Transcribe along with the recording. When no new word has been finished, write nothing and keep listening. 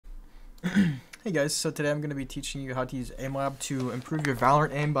Hey guys, so today I'm going to be teaching you how to use Aimlab to improve your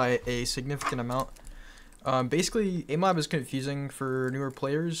Valorant aim by a significant amount. Basically, Aimlab is confusing for newer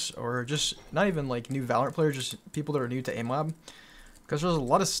players, or just not even like new Valorant players, just people that are new to Aimlab. Because there's a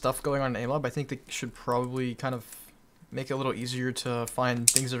lot of stuff going on in Aimlab, I think they should probably kind of make it a little easier to find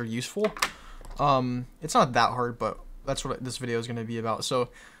things that are useful. It's not that hard, but that's what this video is going to be about. So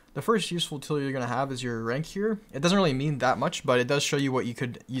the first useful tool you're going to have is your rank here. It doesn't really mean that much, but it does show you what you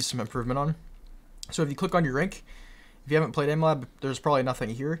could use some improvement on. So if you click on your rank, if you haven't played Aimlab, there's probably nothing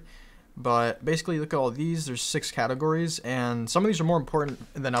here. But basically, look at all these. There's 6 categories, and some of these are more important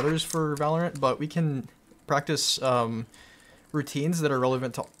than others for Valorant, but we can practice routines that are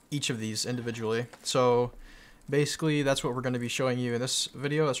relevant to each of these individually. So basically, that's what we're going to be showing you in this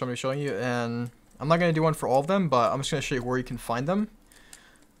video. That's what I'm going to be showing you, and I'm not going to do one for all of them, but I'm just going to show you where you can find them.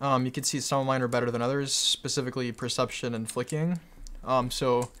 You can see some of mine are better than others, specifically perception and flicking.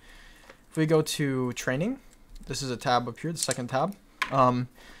 So if we go to training, this is a tab up here, the second tab. And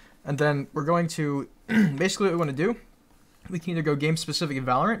then we're going to, basically what we want to do, we can either go game specific in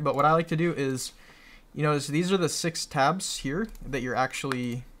Valorant, but what I like to do is, you know, these are the 6 tabs here that you're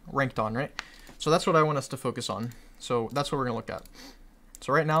actually ranked on, right? So that's what I want us to focus on. So that's what we're going to look at.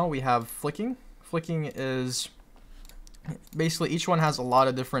 So right now we have flicking. Flicking is, basically each one has a lot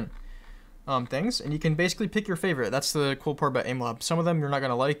of different things, and you can basically pick your favorite. That's the cool part about Aimlab. Some of them you're not going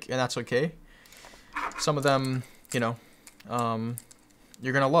to like, and that's okay. Some of them, you know,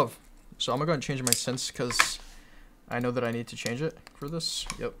 you're going to love. So I'm going to go and change my sense because I know that I need to change it for this.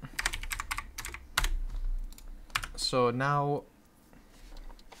 Yep. So now,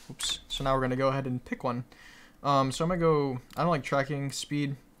 oops. So now we're going to go ahead and pick one. So I'm going to go, I don't like tracking,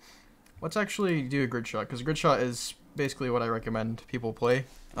 speed. Let's actually do a grid shot, because grid shot is basically what I recommend people play.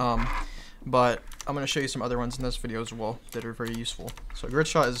 But I'm going to show you some other ones in this video as well that are very useful. So grid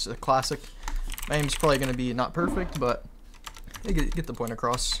shot is a classic. My aim's probably going to be not perfect, but you get the point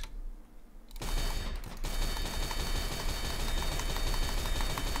across.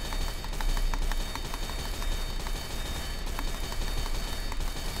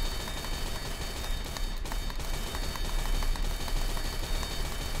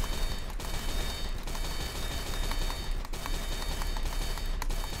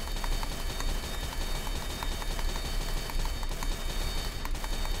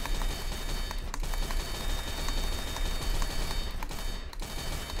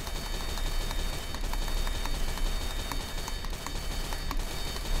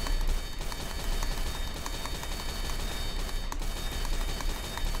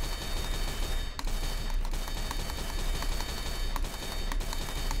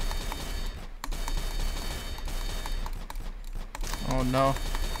 Oh no.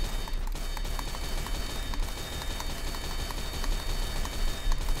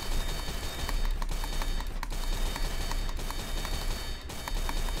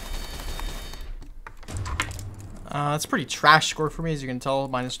 That's a pretty trash score for me, as you can tell,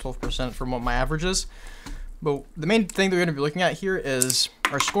 minus 12% from what my average is. But the main thing that we're going to be looking at here is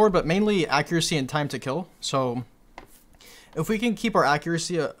our score, but mainly accuracy and time to kill. So if we can keep our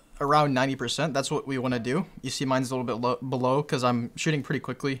accuracy around 90%, that's what we want to do. You see mine's a little bit below because I'm shooting pretty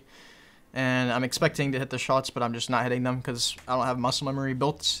quickly, and I'm expecting to hit the shots, but I'm just not hitting them because I don't have muscle memory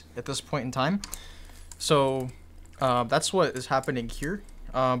built at this point in time. So that's what is happening here.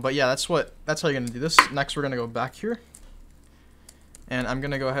 But yeah, that's how you're gonna do this. Next, we're gonna go back here, and I'm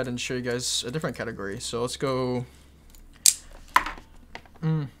gonna go ahead and show you guys a different category. So let's go.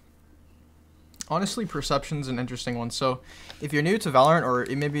 Honestly, perception's an interesting one. So if you're new to Valorant, or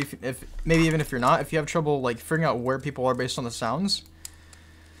maybe maybe even if you're not, if you have trouble like figuring out where people are based on the sounds,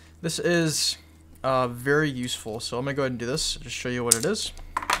 this is very useful. So I'm gonna go ahead and do this, just show you what it is.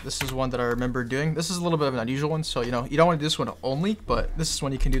 This is one that I remember doing. This is a little bit of an unusual one, so you know you don't want to do this one only, but this is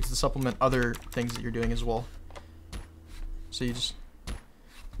one you can do to supplement other things that you're doing as well. So you just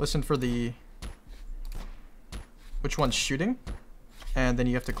listen for which one's shooting, and then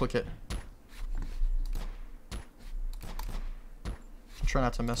you have to click it. Try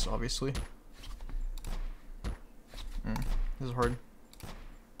not to miss, obviously. This is hard.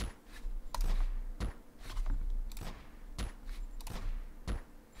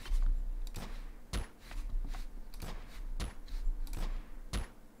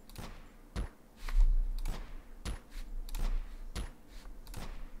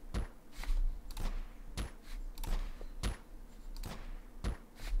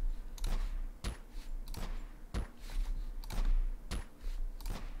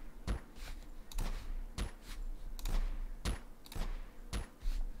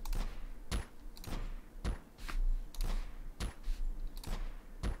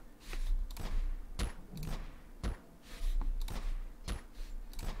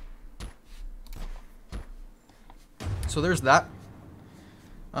 So there's that.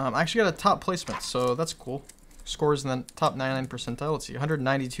 I actually got a top placement, so that's cool. Scores in the top 99 percentile. Let's see,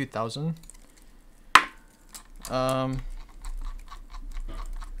 192,000. I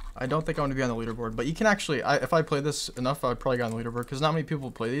don't think I want to be on the leaderboard, but you can actually, if I play this enough, I would probably get on the leaderboard, because not many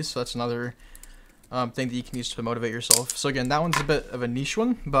people play these, so that's another thing that you can use to motivate yourself. So again, that one's a bit of a niche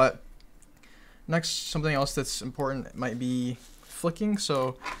one, but next, something else that's important might be flicking.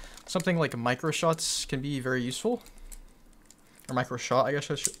 So something like microshots can be very useful. Or microshot, I guess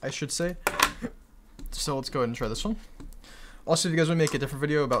I should say. So let's go ahead and try this one. Also, if you guys want to make a different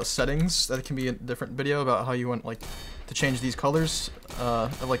video about settings, that can be a different video about how you want like to change these colors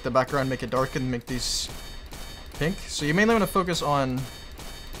of like the background, make it dark and make these pink. So you mainly want to focus on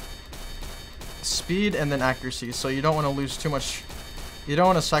speed and then accuracy. So you don't want to lose too much. You don't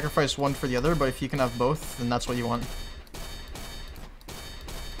want to sacrifice one for the other, but if you can have both, then that's what you want.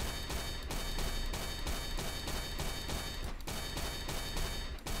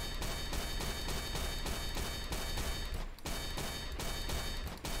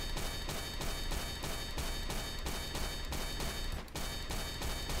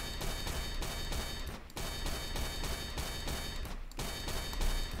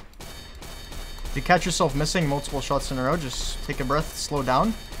 If you catch yourself missing multiple shots in a row, just take a breath, slow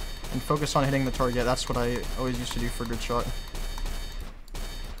down, and focus on hitting the target. That's what I always used to do for GRIDSHOT.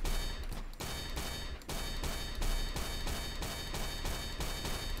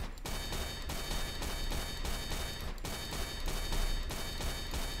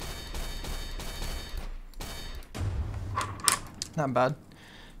 Not bad.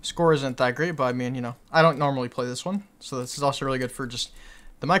 Score isn't that great, but I mean, you know, I don't normally play this one, so this is also really good for just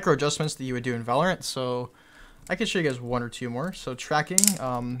the micro adjustments that you would do in Valorant. So I can show you guys one or two more. So tracking,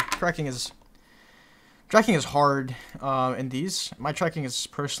 tracking is hard in these. My tracking is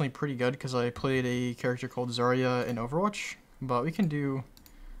personally pretty good because I played a character called Zarya in Overwatch. But we can do,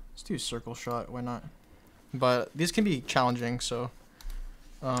 let's do CIRCLESHOT, why not? But these can be challenging, so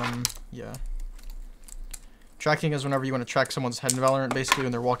yeah. Tracking is whenever you want to track someone's head in Valorant, basically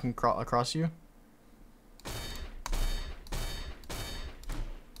when they're walking across you.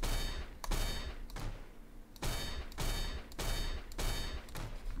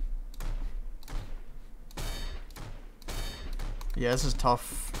 Yeah, this is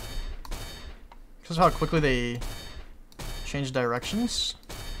tough. Because of how quickly they change directions.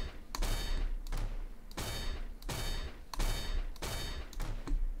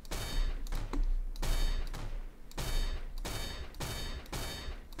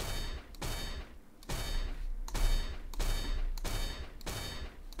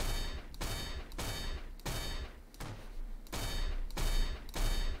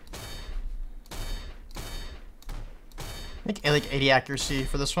 I think like 80 accuracy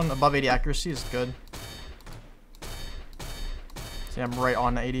for this one. Above 80 accuracy is good. See, I'm right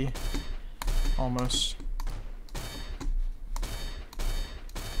on 80. Almost.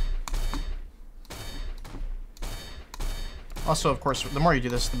 Also, of course, the more you do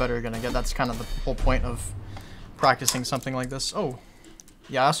this, the better you're going to get. That's kind of the whole point of practicing something like this. Oh,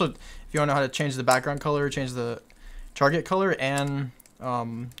 yeah, also, if you want to know how to change the background color, change the target color, and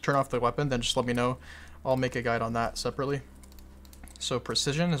turn off the weapon, then just let me know. I'll make a guide on that separately. So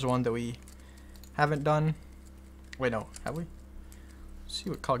precision is one that we haven't done. Wait, no, have we? Let's see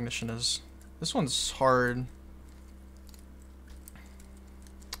what cognition is. This one's hard.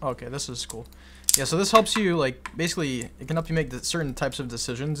 Okay, this is cool. Yeah, so this helps you, like, basically, it can help you make certain types of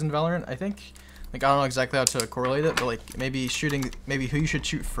decisions in Valorant, I think. Like, I don't know exactly how to correlate it, but, like, maybe who you should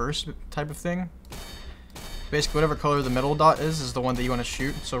shoot first type of thing. Basically, whatever color the middle dot is the one that you want to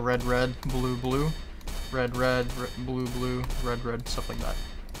shoot. So red, red, blue, blue. Red, red, blue, blue, red, red, stuff like that.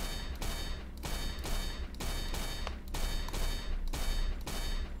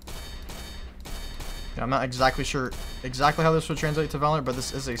 Yeah, I'm not exactly sure exactly how this would translate to Valorant, but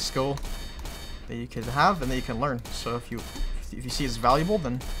this is a skill that you can have and that you can learn. So if you see it's valuable,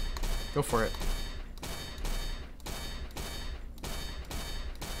 then go for it.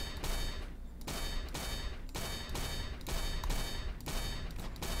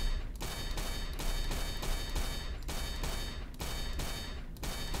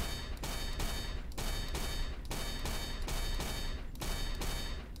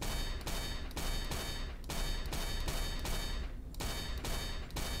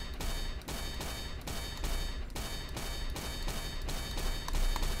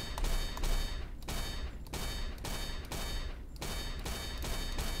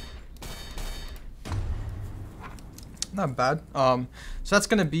 Not bad. So that's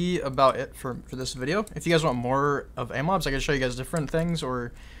gonna be about it for this video. If you guys want more of Aimlabs, I can show you guys different things,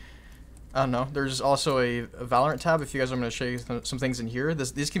 or I don't know. There's also a Valorant tab. If you guys, I'm going to show you some things in here.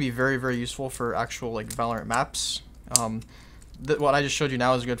 These can be very, very useful for actual like Valorant maps. What I just showed you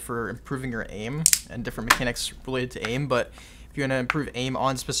now is good for improving your aim and different mechanics related to aim. But if you want to improve aim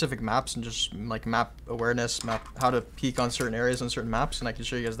on specific maps and just like map awareness, map how to peek on certain areas on certain maps, and I can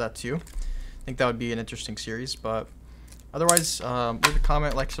show you guys that too. I think that would be an interesting series. But otherwise, leave a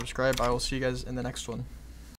comment, like, subscribe. I will see you guys in the next one.